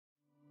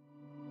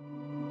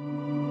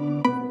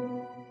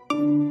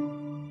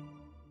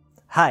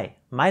Hi,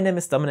 my name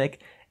is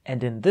Dominic,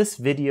 and in this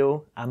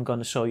video I'm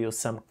gonna show you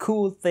some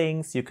cool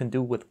things you can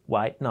do with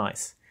white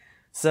noise.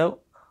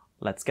 So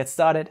let's get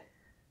started.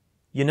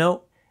 You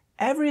know,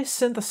 every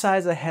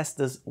synthesizer has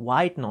this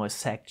white noise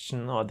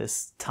section or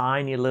this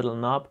tiny little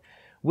knob,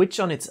 which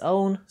on its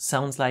own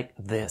sounds like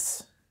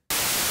this.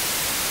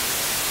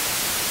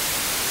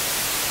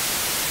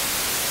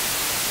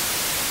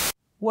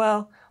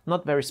 Well,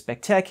 not very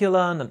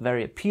spectacular, not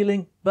very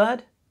appealing,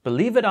 but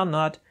believe it or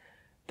not,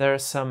 there are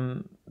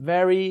some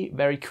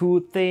very cool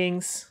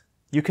things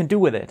you can do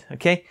with it,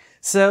 okay?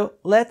 So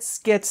let's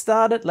get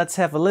started, let's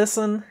have a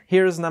listen.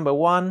 Here's number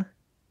one,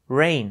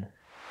 rain.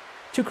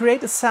 To create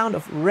the sound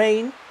of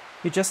rain,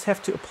 you just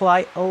have to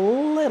apply a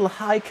little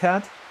high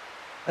cut,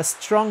 a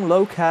strong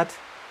low cut,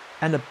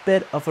 and a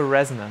bit of a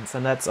resonance,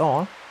 and that's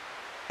all.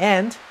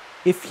 And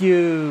if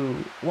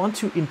you want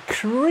to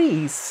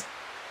increase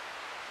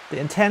the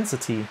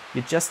intensity,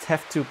 you just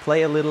have to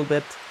play a little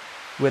bit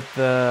with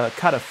the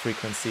cutoff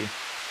frequency.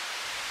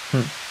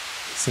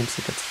 Seems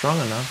to get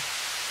stronger now.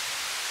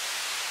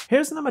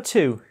 Here's number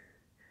two.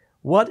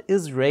 What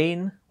is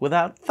rain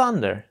without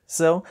thunder?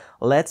 So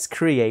let's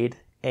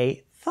create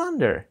a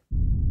thunder.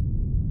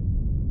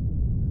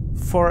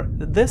 For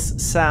this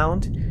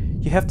sound,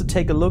 you have to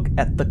take a look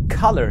at the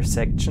color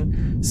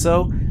section.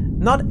 So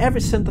not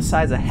every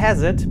synthesizer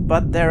has it,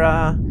 but there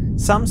are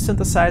some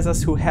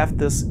synthesizers who have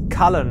this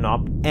color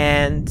knob,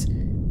 and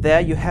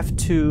there you have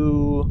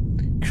to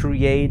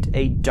create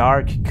a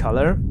dark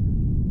color,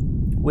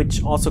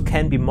 which also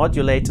can be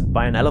modulated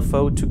by an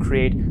LFO to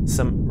create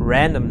some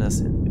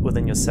randomness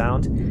within your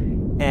sound.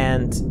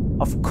 And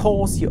of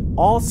course, you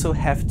also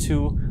have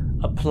to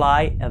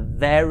apply a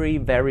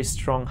very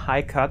strong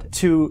high cut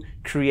to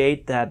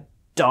create that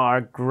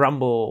dark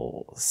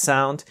grumble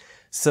sound,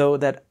 so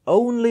that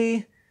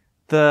only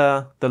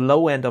the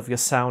low end of your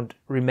sound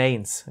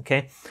remains,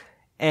 okay?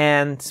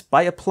 And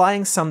by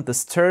applying some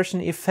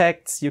distortion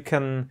effects, you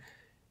can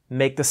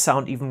make the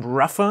sound even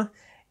rougher,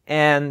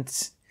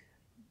 and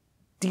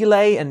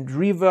delay and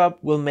reverb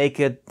will make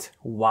it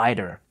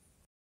wider.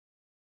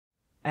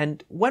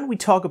 And when we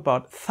talk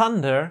about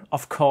thunder,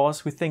 of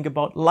course, we think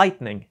about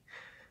lightning.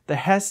 There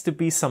has to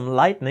be some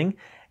lightning,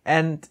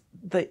 and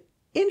the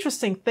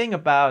interesting thing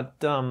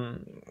about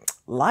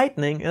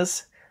lightning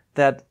is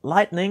that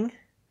lightning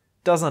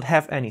does not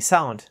have any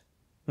sound.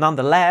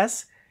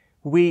 Nonetheless,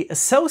 we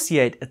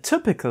associate a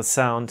typical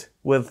sound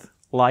with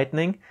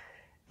lightning,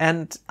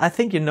 and I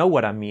think you know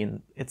what I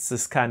mean. It's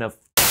this kind of...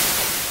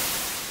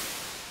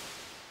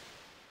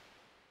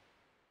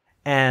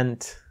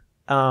 And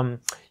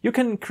you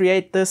can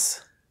create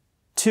this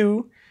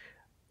too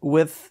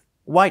with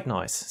white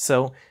noise.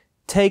 So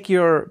take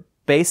your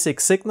basic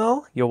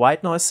signal, your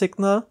white noise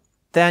signal,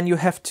 then you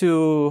have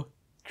to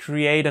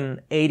create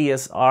an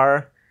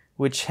ADSR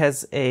which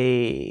has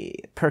a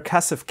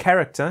percussive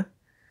character.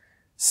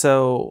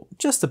 So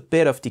just a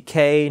bit of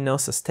decay, no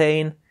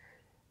sustain.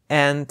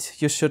 And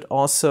you should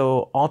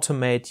also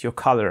automate your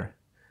color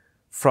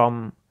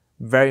from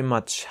very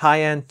much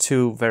high end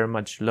to very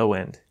much low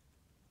end.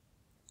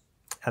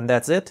 And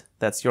that's it.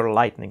 That's your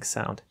lightning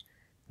sound.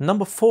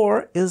 Number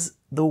four is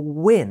the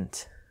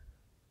wind.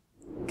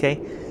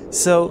 Okay,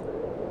 so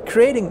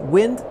creating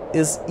wind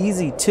is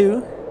easy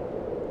too.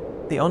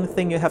 The only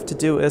thing you have to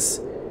do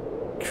is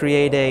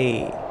create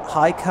a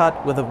high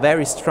cut with a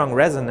very strong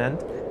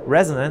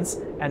resonance.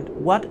 And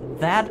what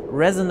that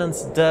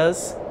resonance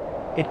does,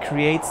 it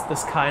creates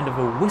this kind of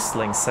a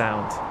whistling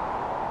sound.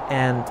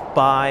 And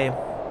by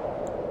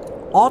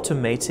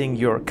automating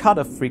your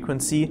cutoff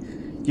frequency,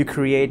 you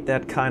create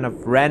that kind of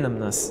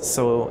randomness,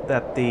 so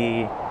that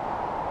the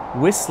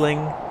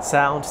whistling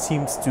sound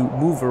seems to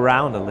move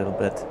around a little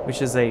bit,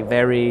 which is a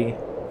very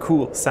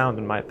cool sound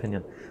in my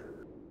opinion.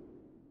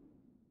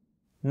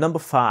 Number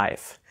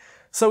five.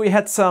 So we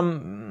had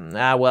some,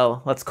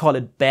 well, let's call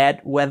it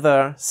bad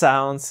weather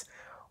sounds.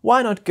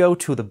 Why not go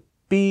to the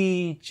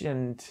beach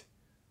and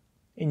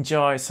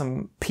enjoy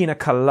some pina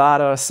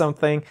colada or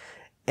something?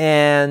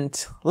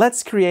 And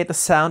let's create the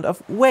sound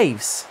of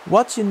waves.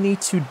 What you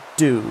need to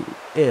do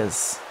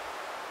is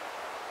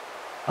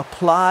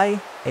apply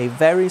a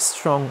very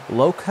strong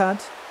low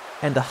cut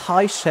and a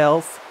high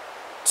shelf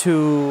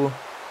to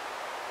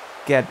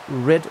get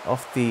rid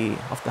of the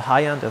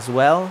high end as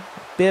well,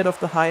 a bit of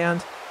the high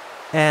end.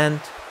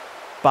 And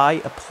by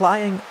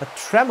applying a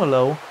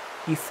tremolo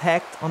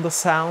effect on the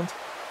sound,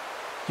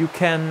 you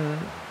can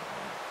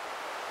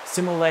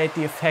simulate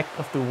the effect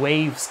of the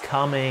waves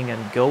coming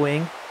and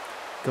going.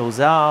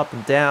 Goes up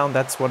and down.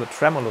 That's what a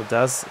tremolo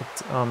does.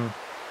 It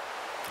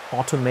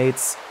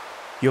automates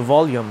your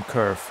volume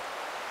curve.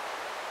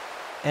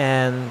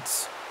 And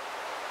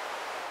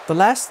the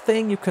last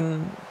thing you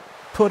can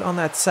put on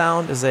that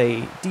sound is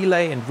a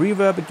delay and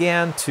reverb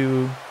again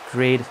to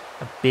create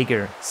a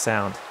bigger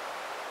sound.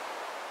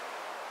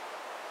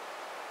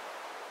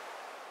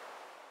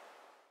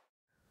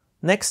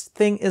 Next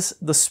thing is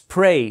the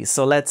spray.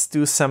 So let's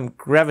do some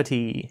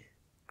graffiti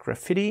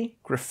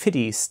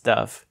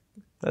stuff.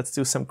 Let's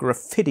do some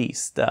graffiti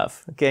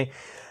stuff, okay?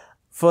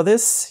 For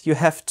this, you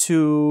have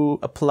to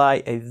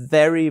apply a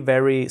very,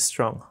 very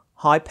strong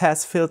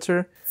high-pass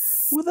filter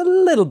with a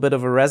little bit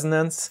of a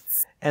resonance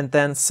and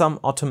then some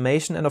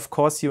automation. And of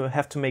course, you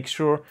have to make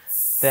sure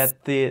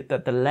that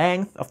the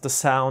length of the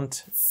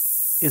sound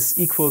is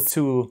equal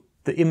to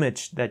the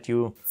image that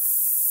you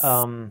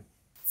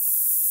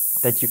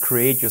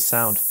create your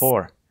sound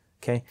for.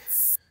 Okay.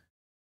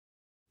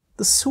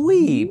 The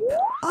sweep.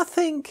 I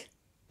think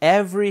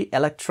every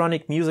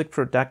electronic music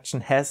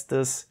production has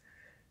this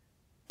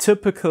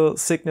typical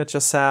signature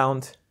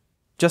sound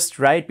just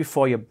right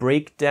before your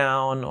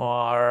breakdown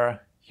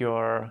or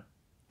your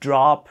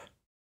drop.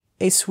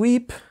 A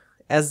sweep,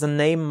 as the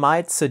name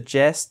might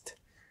suggest,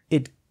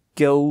 it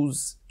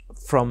goes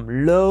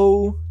from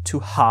low to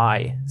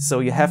high. So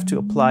you have to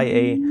apply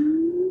a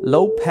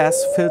low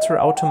pass filter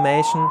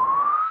automation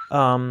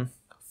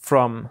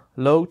from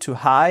low to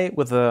high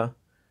with a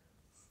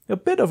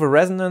bit of a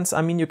resonance.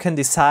 I mean, you can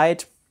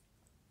decide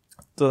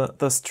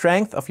the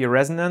strength of your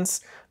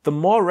resonance. The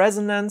more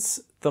resonance,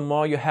 the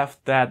more you have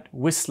that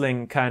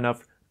whistling kind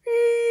of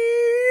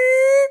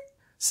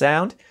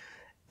sound.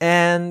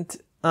 And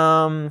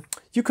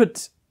you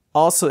could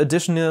also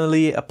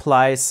additionally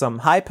apply some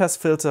high pass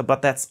filter,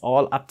 but that's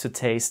all up to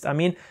taste. I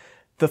mean,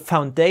 the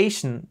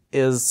foundation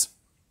is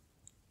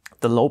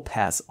the low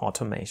pass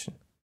automation.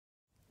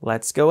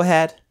 Let's go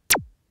ahead.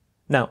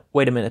 Now,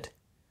 wait a minute.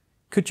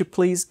 Could you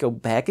please go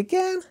back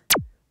again?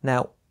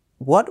 Now,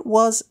 what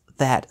was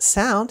that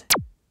sound?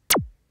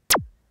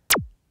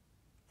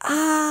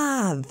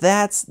 Ah,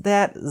 that's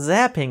that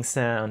zapping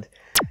sound.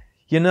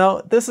 You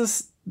know, this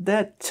is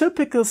that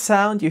typical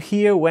sound you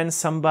hear when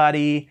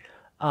somebody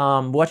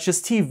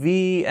watches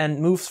TV and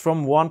moves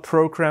from one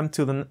program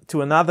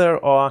to another,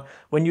 or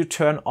when you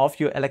turn off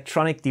your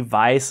electronic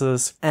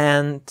devices.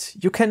 And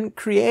you can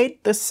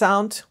create this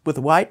sound with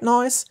white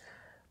noise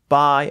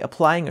by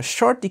applying a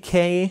short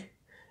decay,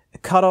 a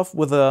cutoff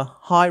with a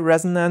high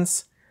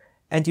resonance,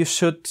 and you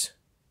should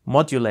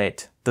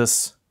modulate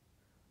this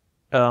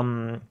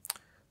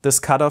this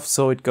cutoff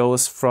so it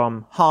goes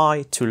from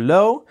high to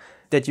low,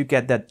 that you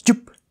get that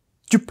jup,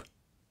 jup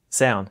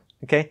sound,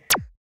 okay?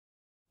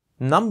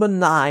 Number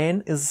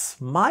 9 is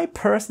my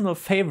personal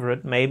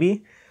favorite,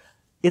 maybe.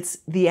 It's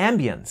the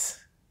ambience.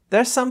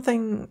 There's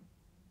something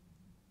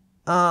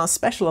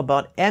special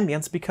about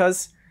ambience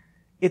because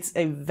it's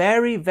a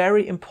very,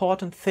 very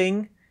important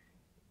thing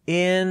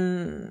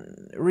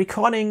in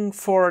recording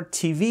for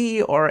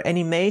TV or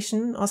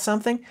animation or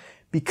something,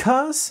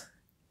 because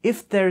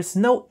if there's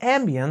no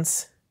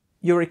ambience,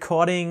 your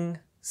recording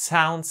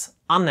sounds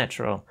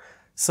unnatural.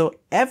 So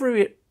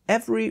every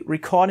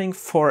recording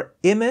for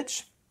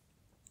image,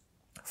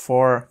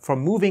 for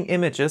moving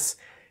images,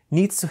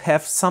 needs to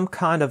have some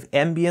kind of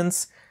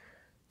ambience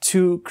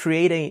to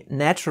create a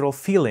natural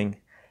feeling.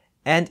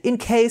 And in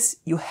case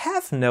you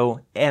have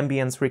no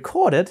ambience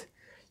recorded,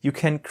 you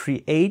can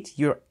create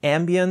your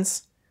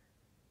ambience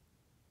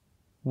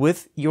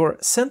with your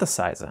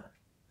synthesizer.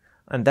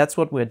 And that's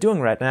what we're doing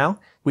right now.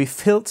 We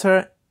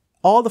filter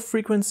all the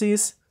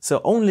frequencies,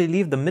 so only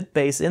leave the mid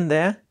bass in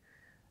there,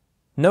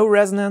 no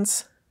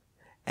resonance,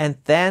 and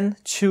then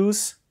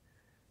choose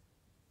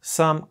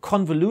some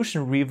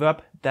convolution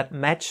reverb that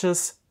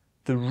matches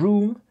the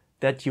room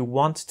that you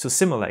want to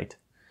simulate.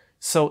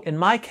 So in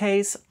my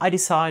case, I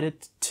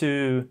decided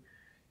to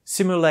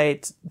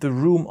simulate the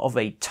room of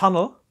a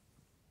tunnel.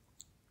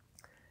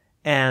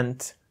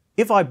 And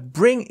if I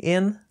bring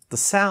in the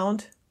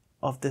sound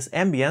of this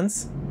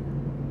ambience,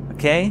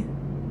 okay,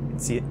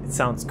 it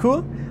sounds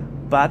cool,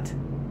 but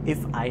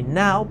if I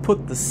now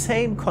put the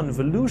same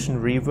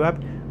convolution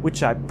reverb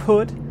which I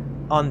put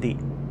on the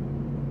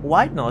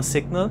white noise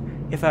signal,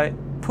 if I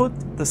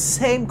put the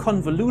same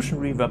convolution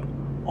reverb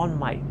on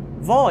my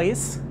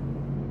voice,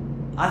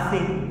 I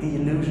think the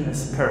illusion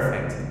is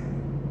perfect.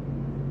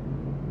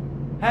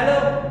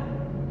 Hello?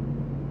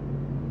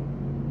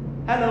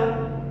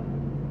 Hello?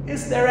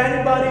 Is there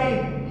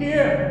anybody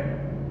here?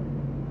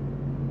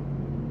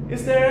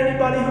 Is there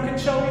anybody who can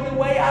show me the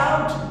way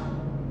out?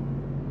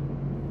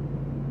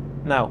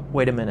 Now,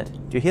 wait a minute.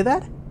 Do you hear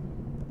that?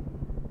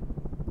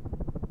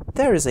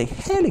 There is a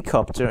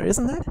helicopter,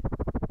 isn't it?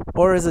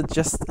 Or is it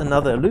just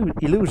another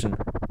illusion?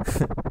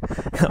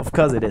 Of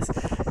course it is.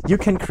 You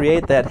can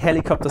create that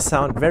helicopter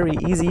sound very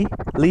easily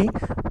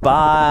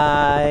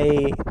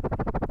by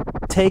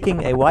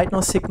taking a white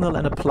noise signal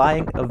and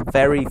applying a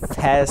very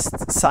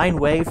fast sine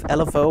wave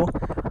LFO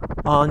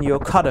on your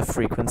cutoff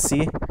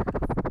frequency.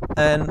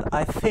 And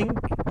I think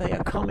they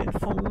are coming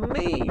for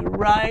me,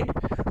 right?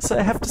 So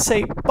I have to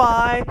say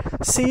bye,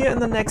 see you in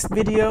the next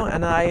video,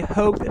 and I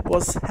hope it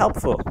was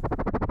helpful.